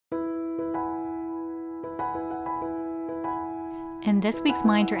In this week's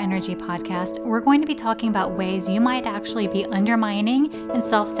Mind Your Energy podcast, we're going to be talking about ways you might actually be undermining and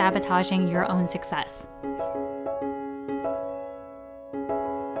self-sabotaging your own success.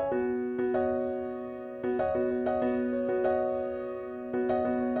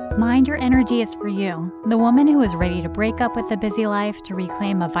 Mind Your Energy is for you, the woman who is ready to break up with a busy life to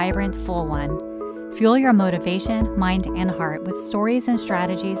reclaim a vibrant, full one. Fuel your motivation, mind, and heart with stories and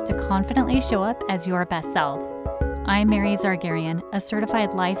strategies to confidently show up as your best self. I'm Mary Zargarian, a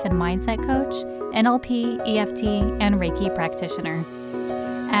certified life and mindset coach, NLP, EFT, and Reiki practitioner.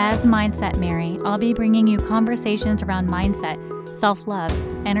 As Mindset Mary, I'll be bringing you conversations around mindset, self-love,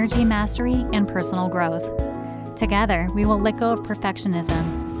 energy mastery, and personal growth. Together, we will let go of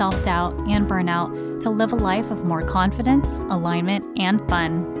perfectionism, self-doubt, and burnout to live a life of more confidence, alignment, and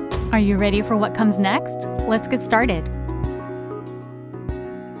fun. Are you ready for what comes next? Let's get started.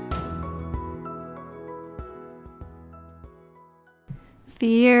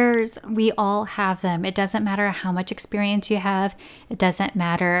 Fears, we all have them. It doesn't matter how much experience you have. It doesn't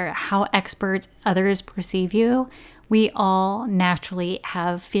matter how expert others perceive you. We all naturally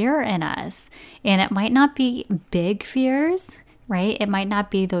have fear in us. And it might not be big fears, right? It might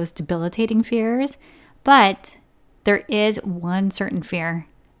not be those debilitating fears, but there is one certain fear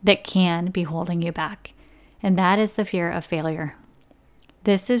that can be holding you back. And that is the fear of failure.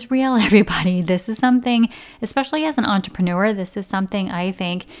 This is real, everybody. This is something, especially as an entrepreneur, this is something I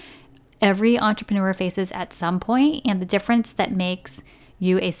think every entrepreneur faces at some point. And the difference that makes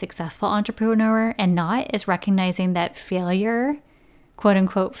you a successful entrepreneur and not is recognizing that failure, quote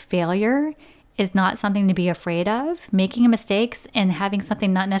unquote, failure is not something to be afraid of. Making mistakes and having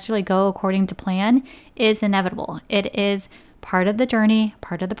something not necessarily go according to plan is inevitable. It is part of the journey,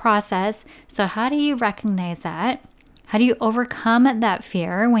 part of the process. So how do you recognize that? How do you overcome that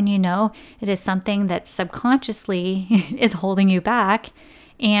fear when you know it is something that subconsciously is holding you back?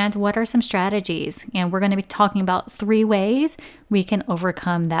 And what are some strategies? And we're going to be talking about 3 ways we can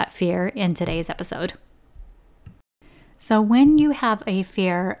overcome that fear in today's episode. So when you have a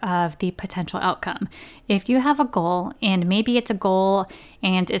fear of the potential outcome, if you have a goal and maybe it's a goal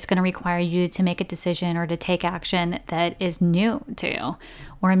and it's going to require you to make a decision or to take action that is new to you,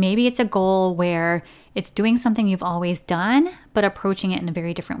 or maybe it's a goal where it's doing something you've always done, but approaching it in a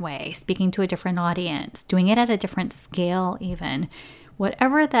very different way, speaking to a different audience, doing it at a different scale even.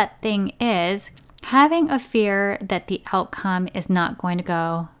 Whatever that thing is, having a fear that the outcome is not going to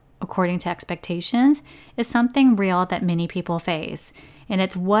go according to expectations is something real that many people face. And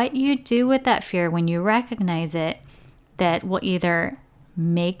it's what you do with that fear when you recognize it that will either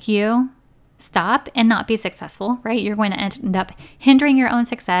make you stop and not be successful, right? You're going to end up hindering your own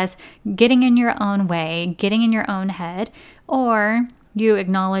success, getting in your own way, getting in your own head, or you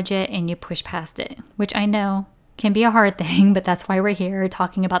acknowledge it and you push past it, which I know can be a hard thing, but that's why we're here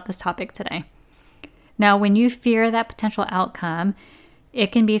talking about this topic today. Now, when you fear that potential outcome,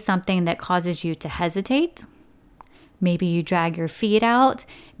 it can be something that causes you to hesitate. Maybe you drag your feet out.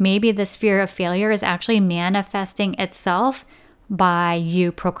 Maybe this fear of failure is actually manifesting itself by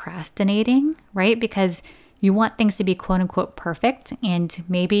you procrastinating, right? Because you want things to be quote unquote perfect. And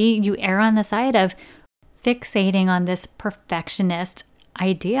maybe you err on the side of fixating on this perfectionist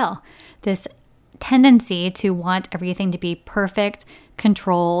ideal, this tendency to want everything to be perfect,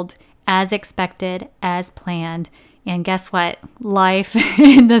 controlled, as expected, as planned. And guess what? Life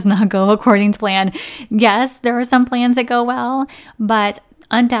does not go according to plan. Yes, there are some plans that go well, but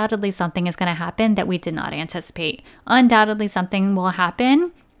undoubtedly something is going to happen that we did not anticipate. Undoubtedly something will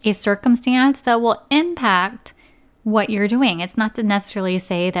happen, a circumstance that will impact what you're doing. It's not to necessarily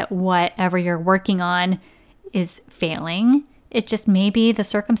say that whatever you're working on is failing. It's just maybe the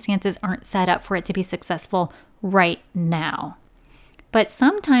circumstances aren't set up for it to be successful right now. But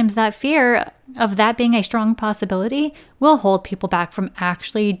sometimes that fear of that being a strong possibility will hold people back from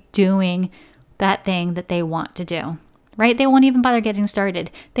actually doing that thing that they want to do, right? They won't even bother getting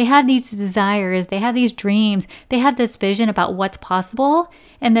started. They have these desires, they have these dreams, they have this vision about what's possible.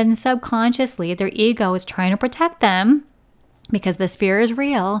 And then subconsciously, their ego is trying to protect them because this fear is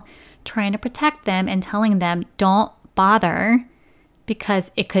real, trying to protect them and telling them, don't bother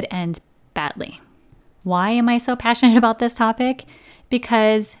because it could end badly. Why am I so passionate about this topic?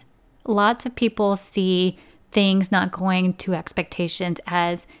 Because lots of people see things not going to expectations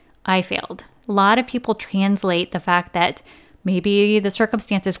as I failed. A lot of people translate the fact that maybe the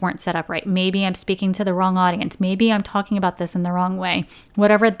circumstances weren't set up right. Maybe I'm speaking to the wrong audience. Maybe I'm talking about this in the wrong way.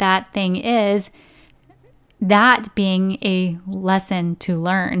 Whatever that thing is, that being a lesson to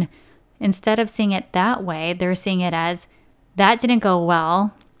learn. Instead of seeing it that way, they're seeing it as that didn't go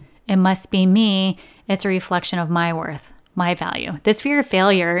well. It must be me. It's a reflection of my worth. my value. This fear of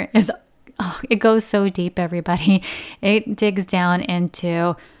failure it goes so deep, everybody. It digs down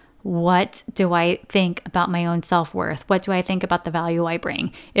into, what do I think about my own self-worth? What do I think about the value I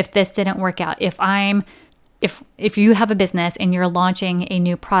bring? If this didn't work out, if you have a business and you're launching a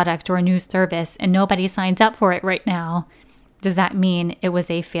new product or a new service and nobody signs up for it right now, does that mean it was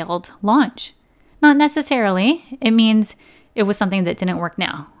a failed launch? Not necessarily. It means it was something that didn't work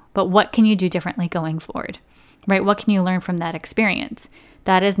now. But what can you do differently going forward? Right? What can you learn from that experience?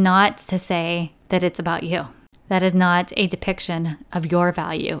 That is not to say that it's about you. That is not a depiction of your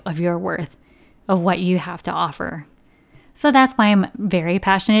value, of your worth, of what you have to offer. So that's why I'm very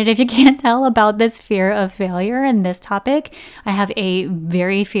passionate, if you can't tell, about this fear of failure and this topic. I have a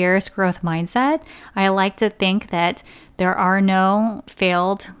very fierce growth mindset. I like to think that there are no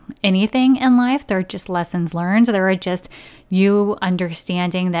failed anything in life. There are just lessons learned. There are just you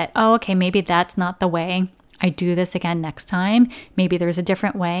understanding that, oh, okay, maybe that's not the way I do this again next time. Maybe there's a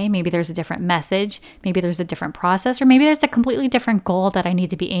different way. Maybe there's a different message. Maybe there's a different process, or maybe there's a completely different goal that I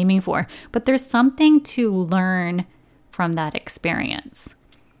need to be aiming for. But there's something to learn from that experience.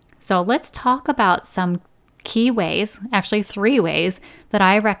 So let's talk about some key ways, actually 3 ways, that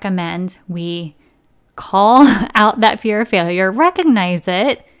I recommend we call out that fear of failure, recognize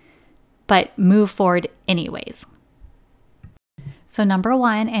it, but move forward anyways. So number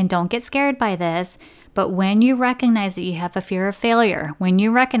 1, and don't get scared by this, but when you recognize that you have a fear of failure, when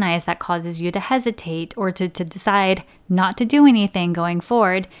you recognize that causes you to hesitate or to decide not to do anything going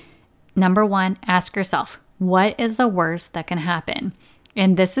forward, number 1, ask yourself, what is the worst that can happen?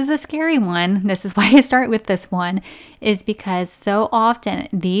 And this is a scary one. This is why I start with this one, is because so often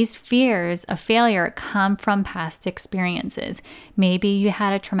these fears of failure come from past experiences. Maybe you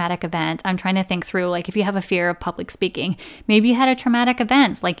had a traumatic event. I'm trying to think through, like, if you have a fear of public speaking, maybe you had a traumatic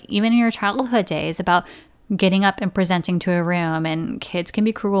event, like even in your childhood days, about getting up and presenting to a room, and kids can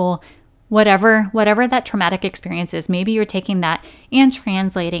be cruel. Whatever that traumatic experience is, maybe you're taking that and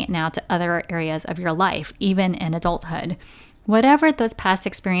translating it now to other areas of your life, even in adulthood. Whatever those past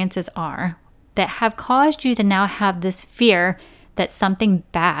experiences are that have caused you to now have this fear that something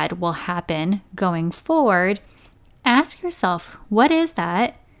bad will happen going forward, ask yourself, what is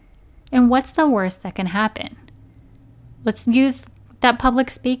that? And what's the worst that can happen? Let's use that public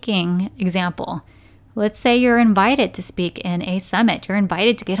speaking example. Let's say you're invited to speak in a summit. You're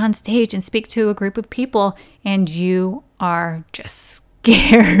invited to get on stage and speak to a group of people, and you are just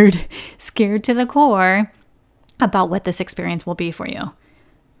scared to the core about what this experience will be for you,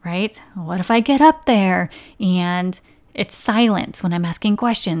 right? What if I get up there and it's silence when I'm asking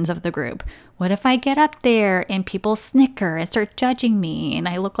questions of the group? What if I get up there and people snicker and start judging me and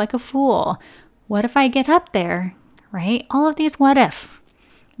I look like a fool? What if I get up there, right? All of these what if.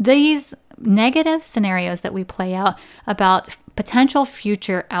 These negative scenarios that we play out about potential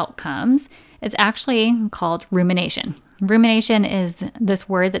future outcomes is actually called rumination. Rumination is this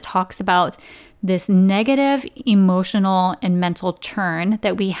word that talks about this negative emotional and mental churn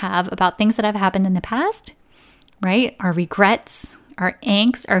that we have about things that have happened in the past, right? Our regrets, our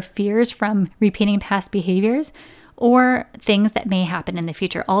angst, our fears from repeating past behaviors, or things that may happen in the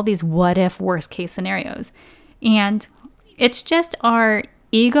future. All these what if worst case scenarios. And it's just our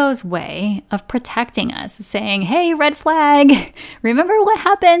ego's way of protecting us, saying, hey, red flag, remember what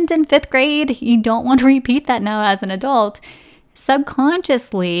happened in 5th grade? You don't want to repeat that now as an adult.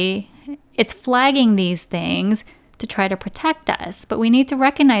 Subconsciously, it's flagging these things to try to protect us. But we need to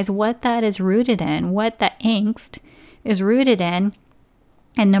recognize what that is rooted in, what that angst is rooted in.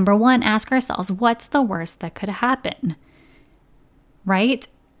 And number 1, ask ourselves, what's the worst that could happen? Right?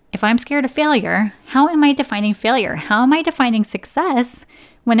 If I'm scared of failure, how am I defining failure? How am I defining success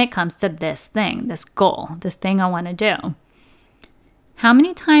when it comes to this thing, this goal, this thing I want to do? How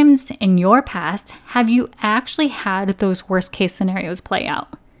many times in your past have you actually had those worst case scenarios play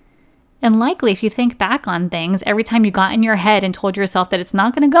out? And likely, if you think back on things, every time you got in your head and told yourself that it's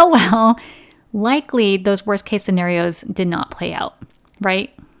not going to go well, likely those worst case scenarios did not play out,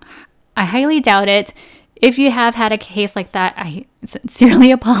 right? I highly doubt it. If you have had a case like that, I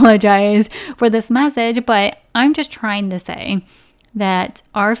sincerely apologize for this message, but I'm just trying to say that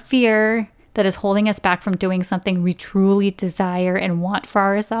our fear that is holding us back from doing something we truly desire and want for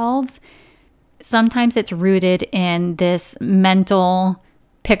ourselves, sometimes it's rooted in this mental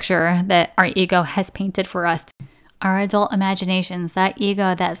picture that our ego has painted for us. Our adult imaginations, that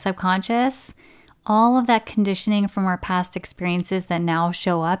ego, that subconscious, all of that conditioning from our past experiences that now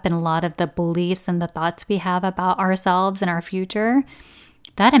show up in a lot of the beliefs and the thoughts we have about ourselves and our future,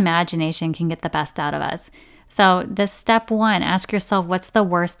 that imagination can get the best out of us. So this step one, ask yourself, what's the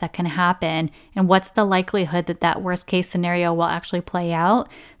worst that can happen? And what's the likelihood that that worst case scenario will actually play out?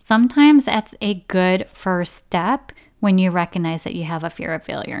 Sometimes that's a good first step when you recognize that you have a fear of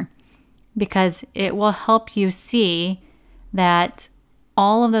failure, because it will help you see that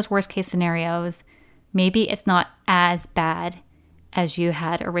all of those worst case scenarios, maybe it's not as bad as you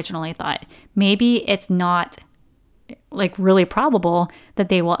had originally thought. Maybe it's not like really probable that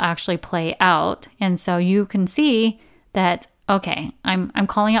they will actually play out. And so you can see that, okay, I'm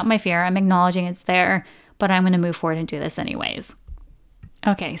calling out my fear. I'm acknowledging it's there, but I'm going to move forward and do this anyways.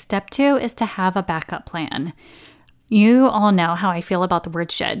 Okay, step two is to have a backup plan. You all know how I feel about the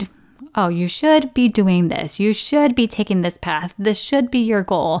word should. Oh, you should be doing this. You should be taking this path. This should be your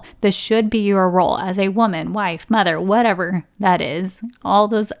goal. This should be your role as a woman, wife, mother, whatever that is. All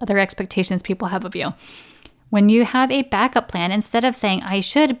those other expectations people have of you. When you have a backup plan, instead of saying, I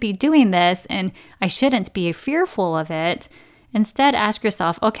should be doing this and I shouldn't be fearful of it, instead ask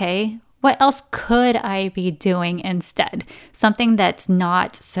yourself, okay, what else could I be doing instead? Something that's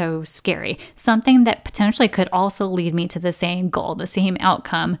not so scary, something that potentially could also lead me to the same goal, the same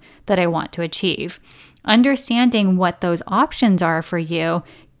outcome that I want to achieve. Understanding what those options are for you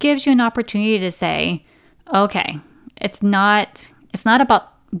gives you an opportunity to say, okay, it's not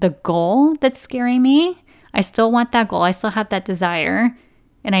about the goal that's scaring me. I still want that goal. I still have that desire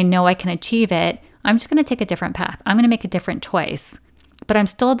and I know I can achieve it. I'm just going to take a different path. I'm going to make a different choice, but I'm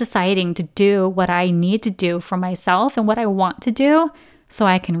still deciding to do what I need to do for myself and what I want to do so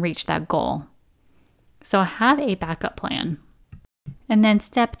I can reach that goal. So have a backup plan. And then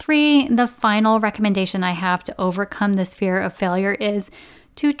step three, the final recommendation I have to overcome this fear of failure is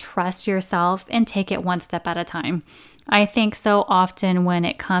to trust yourself and take it one step at a time. I think so often when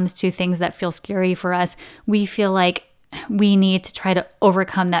it comes to things that feel scary for us, we feel like we need to try to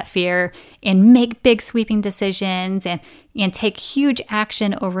overcome that fear and make big sweeping decisions and take huge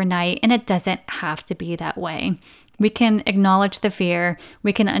action overnight. And it doesn't have to be that way. We can acknowledge the fear.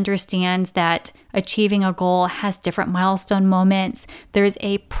 We can understand that achieving a goal has different milestone moments. There's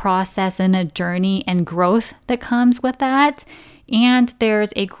a process and a journey and growth that comes with that. And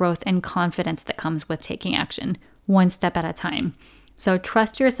there's a growth and confidence that comes with taking action one step at a time. So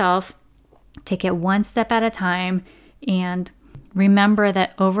trust yourself, take it one step at a time, and remember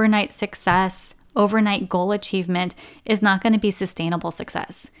that overnight success, overnight goal achievement is not going to be sustainable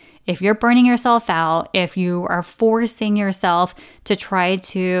success. If you're burning yourself out, if you are forcing yourself to try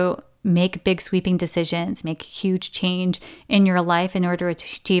to make big sweeping decisions, make huge change in your life in order to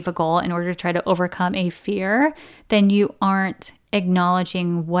achieve a goal, in order to try to overcome a fear, then you aren't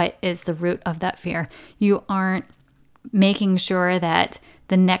acknowledging what is the root of that fear. You aren't making sure that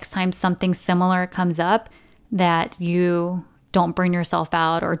the next time something similar comes up, that you don't burn yourself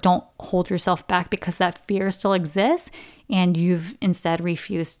out or don't hold yourself back because that fear still exists and you've instead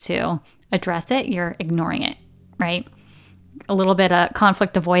refused to address it. You're ignoring it, right? A little bit of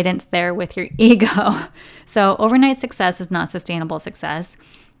conflict avoidance there with your ego. So overnight success is not sustainable success.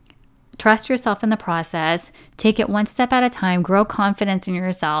 Trust yourself in the process. Take it one step at a time. Grow confidence in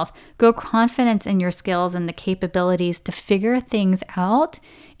yourself. Grow confidence in your skills and the capabilities to figure things out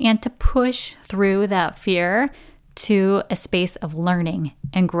and to push through that fear to a space of learning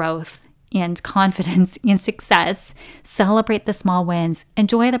and growth and confidence and success. Celebrate the small wins.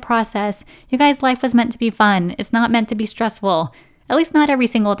 Enjoy the process. You guys, life was meant to be fun. It's not meant to be stressful. At least not every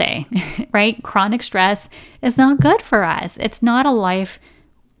single day, right? Chronic stress is not good for us. It's not a life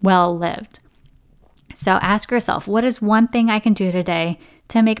well lived. So ask yourself, what is one thing I can do today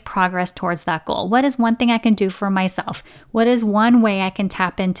to make progress towards that goal? What is one thing I can do for myself? What is one way I can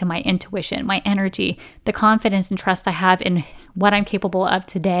tap into my intuition, my energy, the confidence and trust I have in what I'm capable of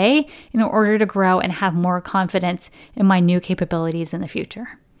today in order to grow and have more confidence in my new capabilities in the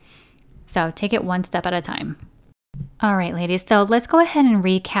future? So take it one step at a time. All right, ladies, so let's go ahead and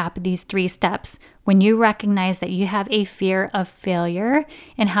recap these 3 steps when you recognize that you have a fear of failure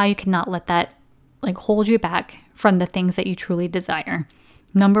and how you cannot let that hold you back from the things that you truly desire.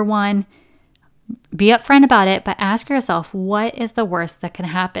 Number 1, be upfront about it, but ask yourself, what is the worst that can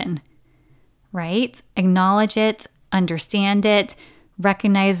happen? Right? Acknowledge it, understand it,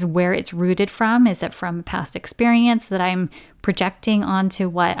 recognize where it's rooted from. Is it from past experience that I'm projecting onto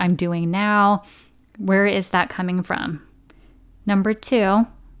what I'm doing now? Where is that coming from? Number 2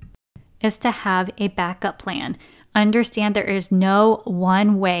 is to have a backup plan. Understand there is no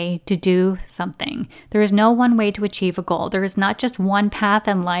one way to do something. There is no one way to achieve a goal. There is not just one path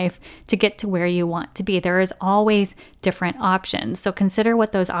in life to get to where you want to be. There is always different options. So consider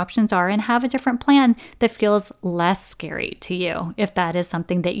what those options are and have a different plan that feels less scary to you if that is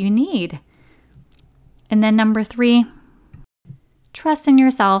something that you need. And then number 3, trust in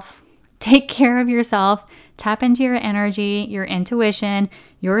yourself. Take care of yourself. Tap into your energy, your intuition,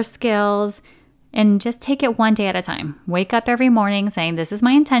 your skills, and just take it one day at a time. Wake up every morning saying, this is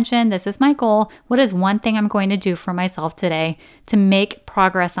my intention, this is my goal. What is one thing I'm going to do for myself today to make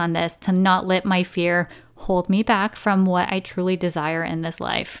progress on this, to not let my fear hold me back from what I truly desire in this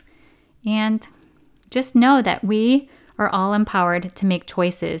life? And just know that we are all empowered to make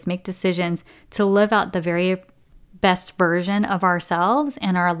choices, make decisions, to live out the very best version of ourselves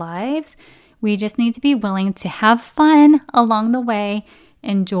and our lives. We just need to be willing to have fun along the way,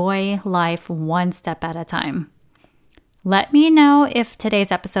 enjoy life one step at a time. Let me know if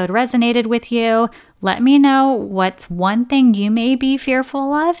today's episode resonated with you. Let me know what's one thing you may be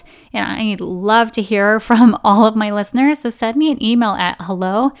fearful of. And I'd love to hear from all of my listeners. So send me an email at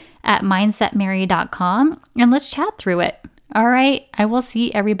hello@mindsetmary.com and let's chat through it. All right. I will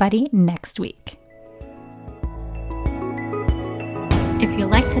see everybody next week. If you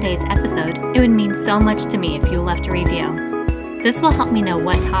liked today's episode, it would mean so much to me if you left a review. This will help me know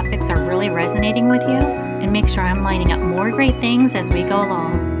what topics are really resonating with you and make sure I'm lining up more great things as we go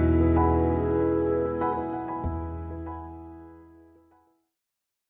along.